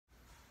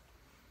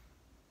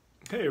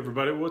Hey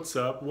everybody, what's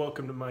up?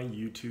 Welcome to my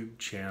YouTube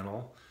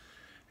channel.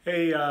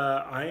 Hey,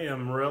 I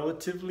am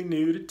relatively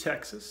new to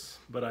Texas,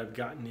 but I've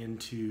gotten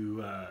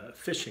into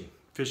fishing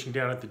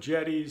down at the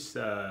jetties,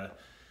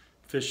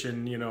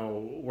 fishing,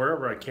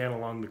 wherever I can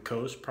along the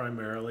coast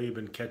primarily.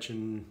 Been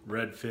catching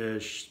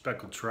redfish,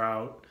 speckled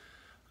trout,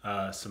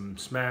 some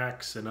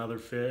smacks and other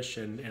fish,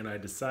 and I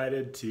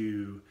decided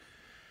to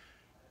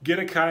get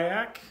a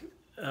kayak.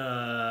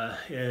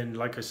 And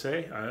like I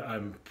say,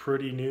 I'm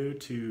pretty new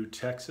to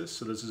Texas,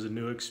 so this is a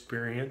new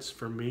experience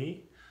for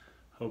me.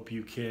 Hope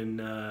you can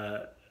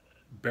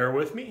bear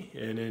with me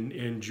and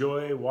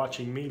enjoy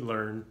watching me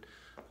learn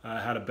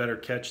how to better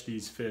catch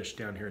these fish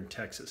down here in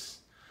Texas.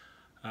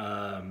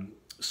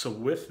 So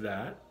with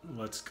that,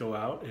 let's go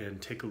out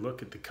and take a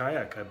look at the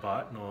kayak I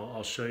bought, and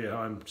I'll show you how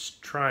I'm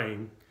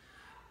trying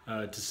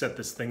to set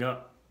this thing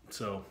up.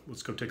 So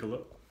let's go take a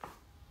look.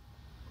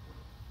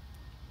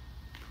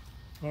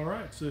 All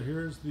right, so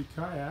here's the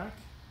kayak.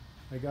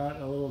 I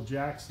got a little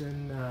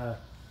Jackson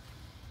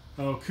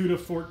Cuda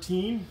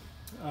 14.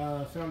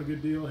 Found a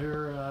good deal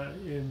here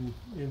in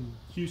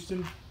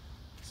Houston.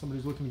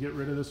 Somebody's looking to get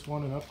rid of this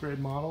one and upgrade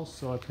models,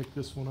 so I picked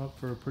this one up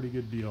for a pretty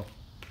good deal.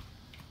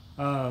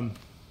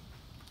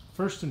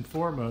 First and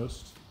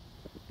foremost,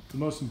 the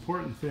most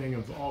important thing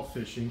of all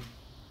fishing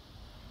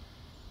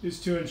is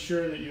to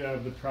ensure that you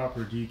have the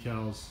proper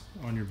decals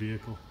on your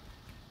vehicle.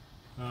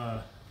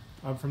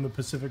 I'm from the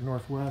Pacific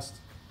Northwest.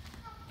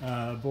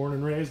 Born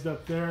and raised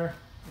up there,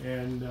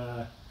 and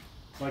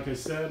like I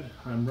said,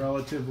 I'm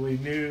relatively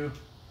new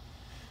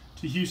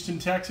to Houston,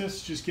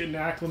 Texas, just getting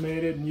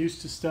acclimated and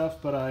used to stuff,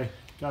 but I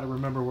got to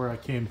remember where I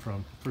came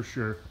from for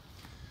sure.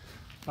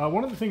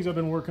 One of the things I've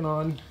been working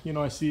on,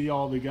 I see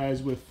all the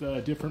guys with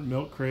different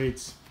milk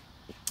crates.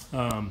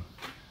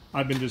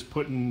 I've been just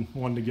putting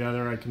one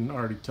together. I can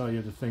already tell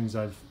you the things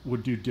I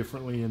would do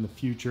differently in the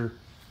future.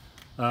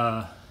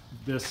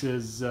 This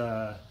is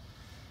 1.5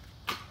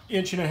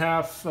 inch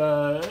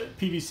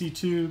PVC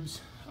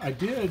tubes.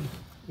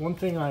 One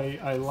thing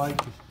I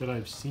like that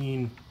I've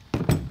seen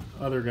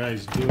other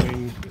guys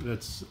doing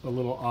that's a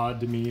little odd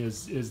to me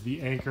is the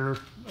anchor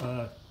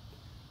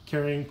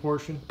carrying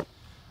portion.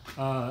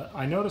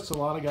 I noticed a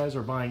lot of guys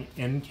are buying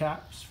end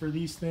caps for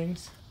these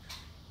things,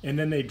 and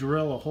then they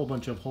drill a whole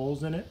bunch of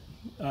holes in it.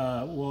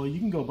 Well, you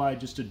can go buy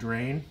just a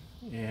drain,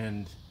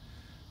 and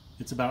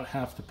it's about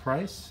half the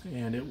price,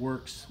 and it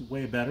works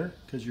way better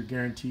because you're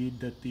guaranteed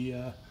that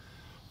the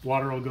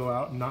water will go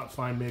out and not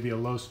find maybe a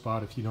low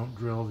spot if you don't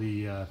drill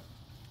the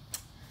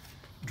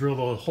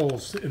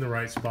holes in the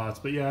right spots.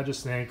 But yeah,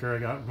 just an anchor. I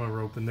got my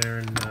rope in there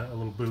and a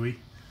little buoy.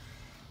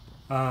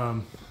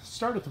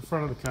 Start at the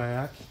front of the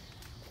kayak.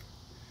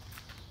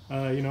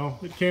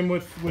 It came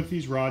with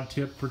these rod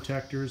tip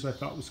protectors. I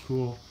thought was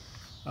cool.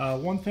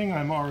 One thing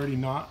I'm already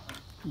not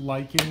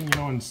liking,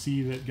 and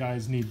see that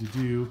guys need to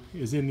do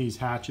is in these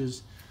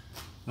hatches.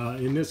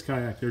 In this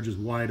kayak, they're just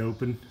wide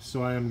open,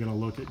 so I am going to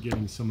look at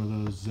getting some of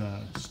those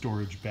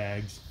storage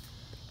bags,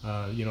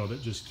 that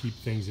just keep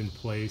things in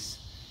place.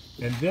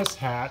 And this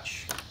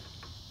hatch,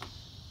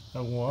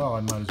 well,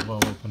 I might as well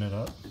open it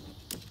up.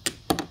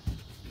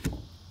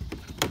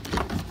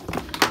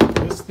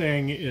 This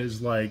thing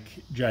is like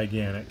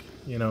gigantic,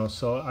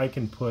 so I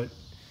can put,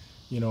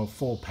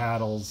 full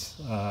paddles,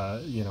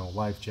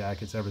 life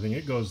jackets, everything.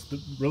 It goes,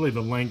 really the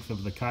length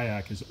of the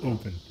kayak is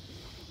open.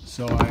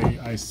 So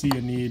I see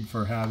a need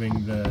for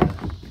having the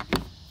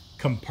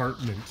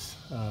compartment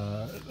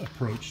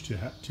approach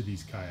to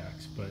these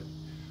kayaks, but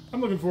I'm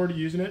looking forward to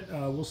using it.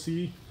 We'll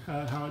see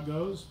how it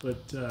goes,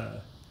 but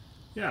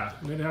yeah,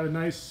 it had a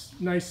nice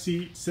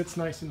seat, sits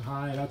nice and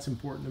high. That's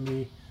important to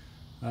me.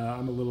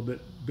 I'm a little bit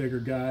bigger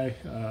guy,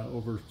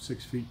 over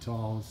 6 feet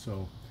tall,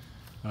 so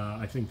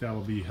I think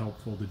that'll be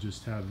helpful to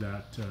just have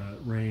that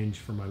range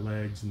for my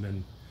legs, and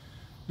then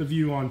the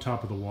view on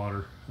top of the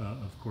water,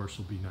 of course,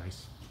 will be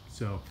nice.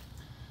 So,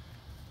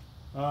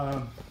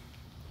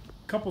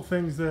 couple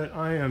things that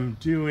I am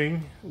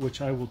doing,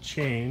 which I will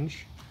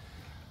change.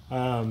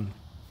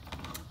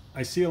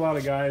 I see a lot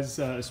of guys,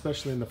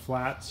 especially in the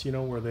flats,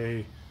 where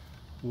they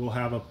will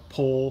have a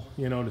pole,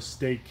 to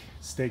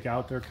stake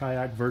out their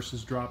kayak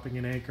versus dropping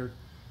an anchor.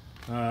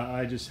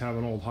 I just have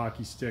an old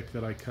hockey stick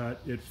that I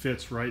cut. It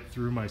fits right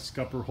through my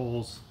scupper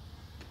holes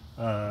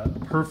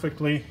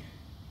perfectly.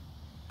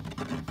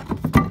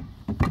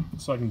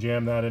 So I can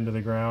jam that into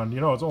the ground.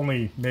 It's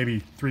only maybe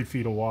 3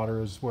 feet of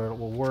water is where it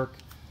will work,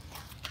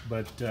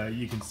 but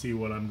you can see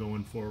what I'm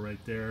going for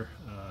right there.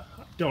 I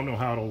don't know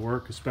how it'll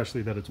work,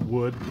 especially that it's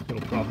wood.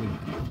 It'll probably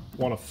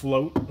want to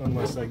float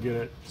unless I get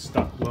it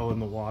stuck well in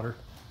the water.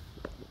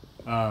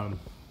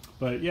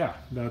 But yeah,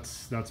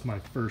 that's my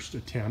first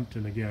attempt,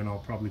 and again, I'll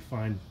probably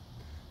find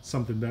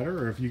something better,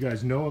 or if you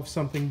guys know of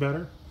something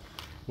better,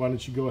 why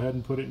don't you go ahead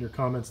and put it in your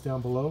comments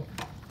down below.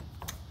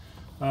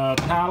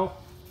 Paddle.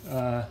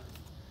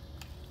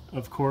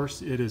 Of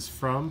course, it is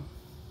from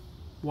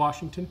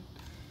Washington,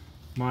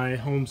 my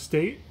home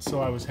state,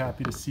 so I was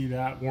happy to see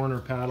that. Warner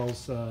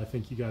paddles, I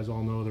think you guys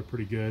all know they're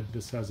pretty good.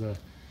 This has a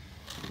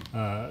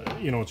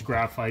You know, it's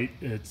graphite.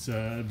 It's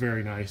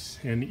very nice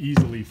and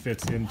easily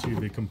fits into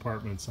the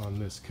compartments on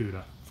this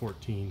Cuda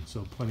 14,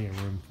 so plenty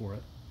of room for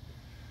it.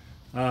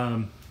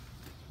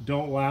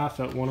 Don't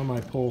laugh at one of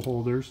my pole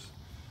holders,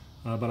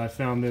 but I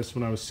found this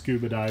when I was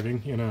scuba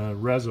diving in a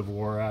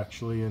reservoir,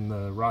 actually, in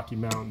the Rocky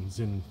Mountains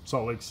in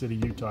Salt Lake City,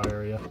 Utah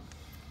area.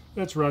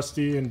 It's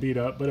rusty and beat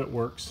up, but it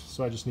works,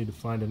 so I just need to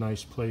find a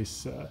nice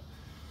place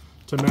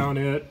to mount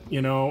it,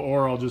 you know,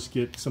 or I'll just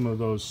get some of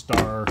those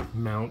star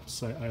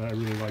mounts. I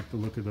really like the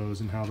look of those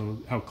and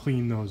how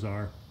clean those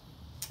are,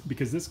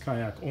 because this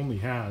kayak only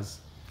has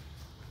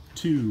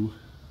 2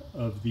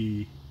 of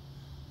the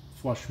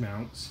flush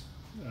mounts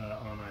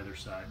on either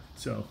side.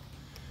 So,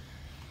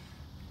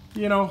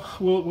 you know,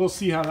 we'll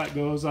see how that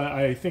goes.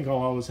 I think I'll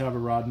always have a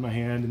rod in my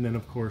hand, and then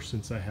of course,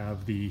 since I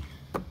have the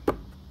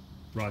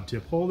rod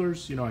tip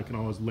holders, you know, I can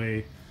always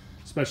lay,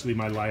 especially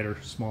my lighter,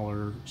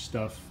 smaller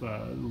stuff,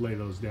 lay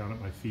those down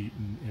at my feet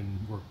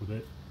and work with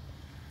it.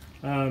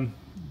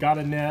 Got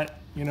a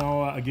net, you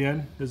know,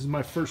 again, this is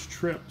my first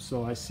trip,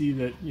 so I see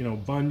that, you know,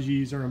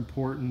 bungees are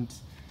important.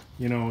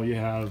 You know, you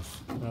have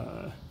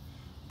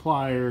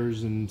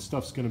pliers and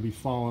stuff's going to be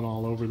falling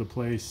all over the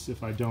place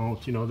if I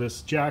don't. You know,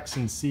 this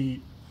Jackson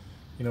seat,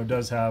 you know,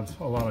 does have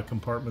a lot of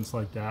compartments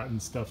like that and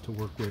stuff to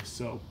work with,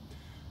 so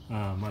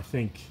I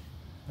think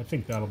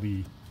that'll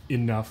be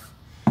enough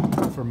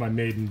for my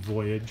maiden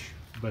voyage.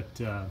 But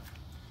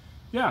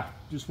yeah,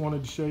 just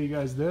wanted to show you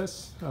guys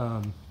this.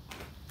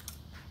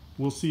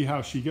 We'll see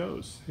how she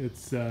goes.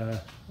 It's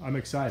I'm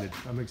excited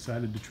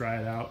to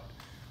try it out.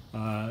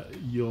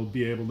 You'll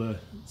be able to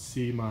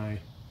see my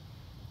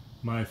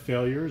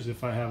failures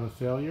if I have a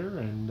failure,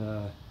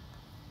 and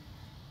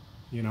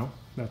you know,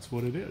 that's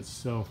what it is.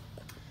 So,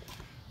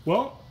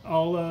 well,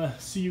 I'll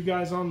see you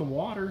guys on the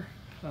water.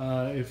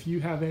 If you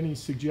have any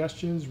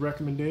suggestions,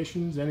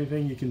 recommendations,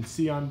 anything you can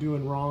see I'm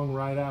doing wrong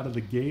right out of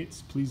the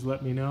gates, please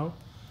let me know,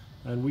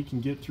 and we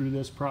can get through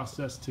this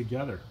process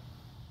together.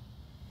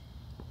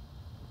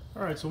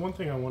 All right, so one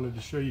thing I wanted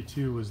to show you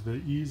too was the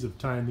ease of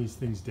tying these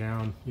things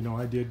down. You know,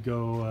 I did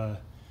go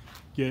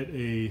get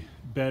a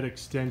bed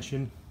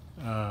extension,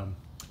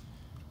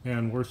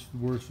 and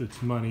worth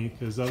its money,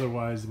 because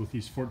otherwise with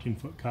these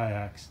 14-foot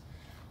kayaks,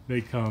 they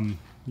come,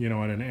 you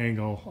know, at an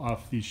angle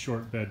off these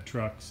short bed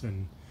trucks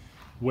and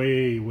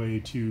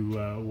way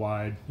too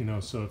wide, you know,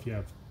 so if you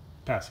have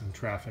passing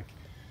traffic,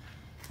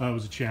 it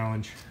was a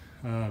challenge.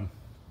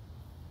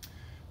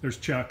 There's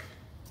Chuck.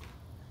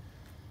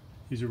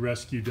 He's a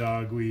rescue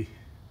dog. We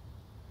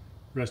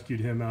rescued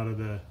him out of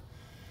the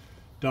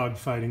dog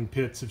fighting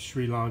pits of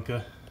Sri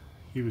Lanka.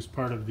 He was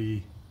part of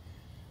the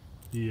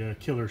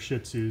killer Shih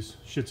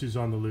Tzus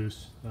on the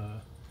loose.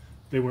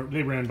 They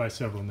ran by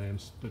several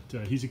names,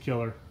 but he's a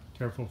killer.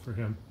 Careful for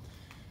him.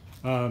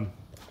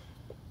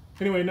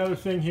 Anyway, another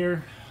thing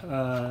here,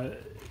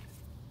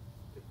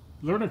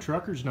 learn a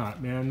trucker's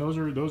knot, man. Those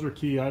are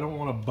key. I don't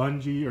want a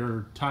bungee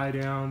or tie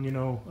down, you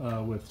know,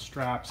 with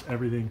straps,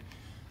 everything.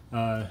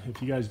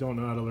 If you guys don't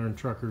know how to learn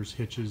truckers'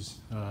 hitches,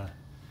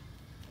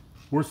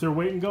 worth their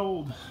weight in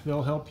gold.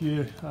 They'll help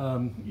you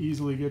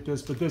easily get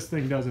this, but this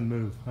thing doesn't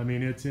move. I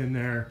mean, it's in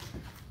there.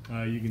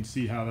 You can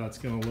see how that's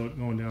going to look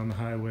going down the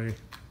highway.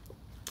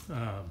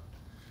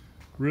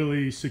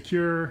 Really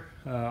secure.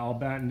 I'll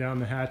batten down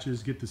the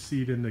hatches, get the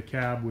seat in the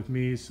cab with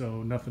me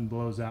so nothing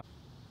blows out.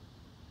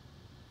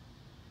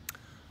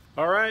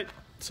 All right,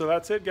 so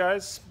that's it,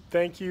 guys.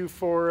 Thank you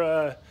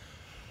for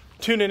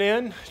tuning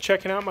in,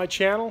 checking out my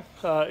channel.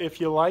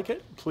 If you like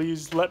it,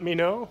 please let me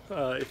know.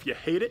 If you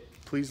hate it,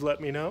 please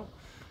let me know.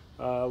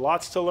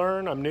 Lots to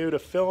learn. I'm new to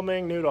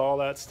filming, new to all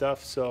that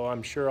stuff, so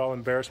I'm sure I'll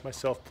embarrass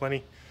myself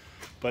plenty.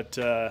 But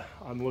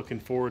I'm looking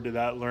forward to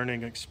that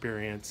learning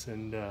experience.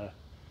 And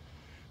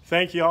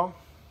thank y'all.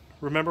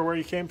 Remember where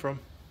you came from.